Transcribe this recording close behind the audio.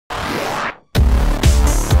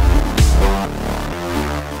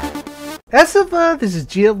This is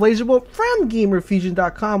Consumable from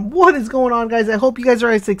GRIMOIRE.com. What is going on, guys? I hope you guys are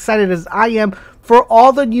as excited as I am for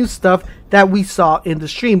all the new stuff that we saw in the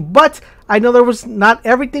stream. But I know not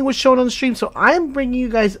everything was shown on the stream, so I am bringing you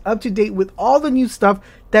guys up to date with all the new stuff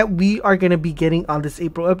that we are going to be getting on this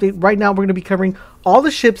April update. Right now, we're going to be covering all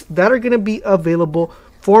the ships that are going to be available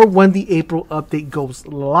for when the April update goes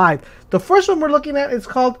live. The first one we're looking at is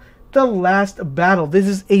called The Last Battle. This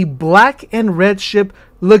is a black and red ship.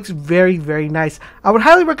 Looks very, very nice. I would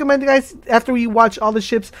highly recommend you guys, after you watch all the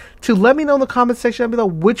ships, to let me know in the comment section below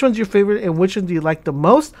which one's your favorite and which one do you like the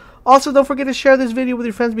most. Also, don't forget to share this video with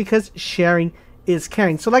your friends because sharing is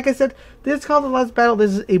caring. So like I said, this is called The Last Battle.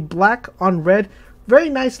 This is a black on red, very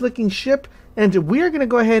nice looking ship. And we are going to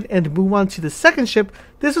go ahead and move on to the second ship.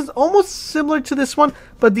 This is almost similar to this one,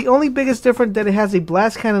 but the only biggest difference that it has a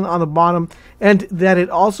blast cannon on the bottom and that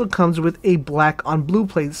it also comes with a black on blue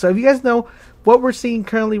plate. So if you guys know, what we're seeing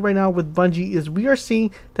currently right now with Bungie is we are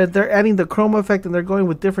seeing that they're adding the chroma effect and they're going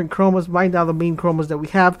with different chromas. Right now the main chromas that we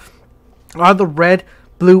have are the red,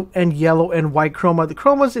 blue, and yellow and white chroma. The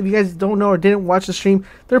chromas, if you guys don't know or didn't watch the stream,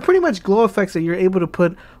 they're pretty much glow effects that you're able to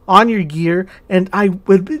put on your gear. And I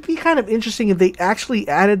would be kind of interesting if they actually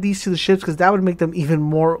added these to the ships, because that would make them even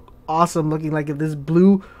more awesome looking. Like if this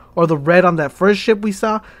blue or the red on that first ship we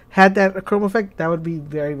saw had that chroma effect, that would be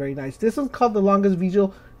very, very nice. This one's called The Longest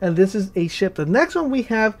Vigil, and this is a ship. The next one we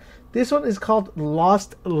have, this one is called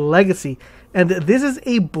Lost Legacy, and this is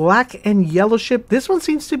a black and yellow ship. This one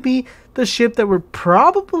seems to be the ship that we're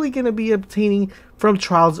probably going to be obtaining from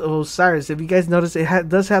Trials of Osiris. If you guys notice, it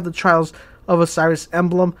does have the Trials of Osiris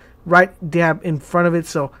emblem right dab in front of it,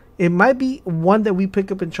 so it might be one that we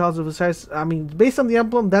pick up in Trials of Osiris. I mean, based on the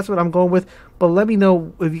emblem, that's what I'm going with, but let me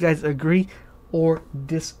know if you guys agree or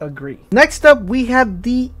disagree. Next up, we have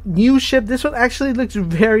the new ship. This one actually looks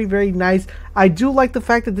very, very nice. I do like the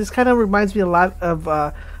fact that this kind of reminds me a lot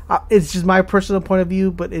of it's just my personal point of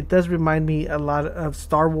view, but it does remind me a lot of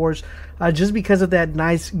Star Wars, just because of that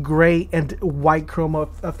nice gray and white chroma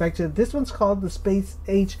effect. This one's called the Space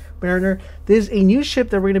Age Mariner. This is a new ship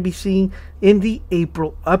that we're going to be seeing in the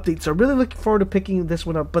April update, so really looking forward to picking this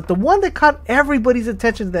one up. But the one that caught everybody's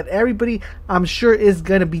attention, that everybody I'm sure is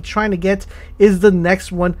going to be trying to get, is the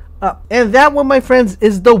next one up, and that one, my friends,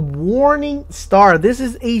 is the Waning Star. This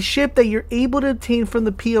is a ship that you're able to obtain from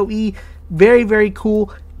the PoE. Very, very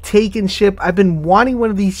cool Taken ship. I've been wanting one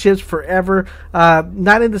of these ships forever,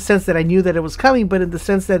 not in the sense that I knew that it was coming, but in the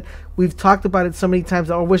sense that we've talked about it so many times.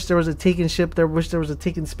 I wish there was a Taken ship, I wish there was a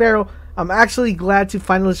Taken Sparrow. I'm actually glad to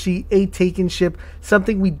finally see a Taken ship,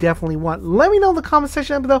 something we definitely want. Let me know in the comment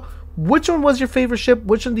section below which one was your favorite ship,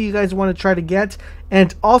 which one do you guys want to try to get,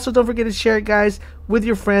 and also don't forget to share it, guys, with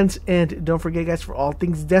your friends. And don't forget, guys, for all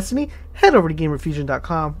things Destiny, head over to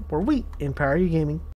GRIMOIRE.com, where we empower your gaming.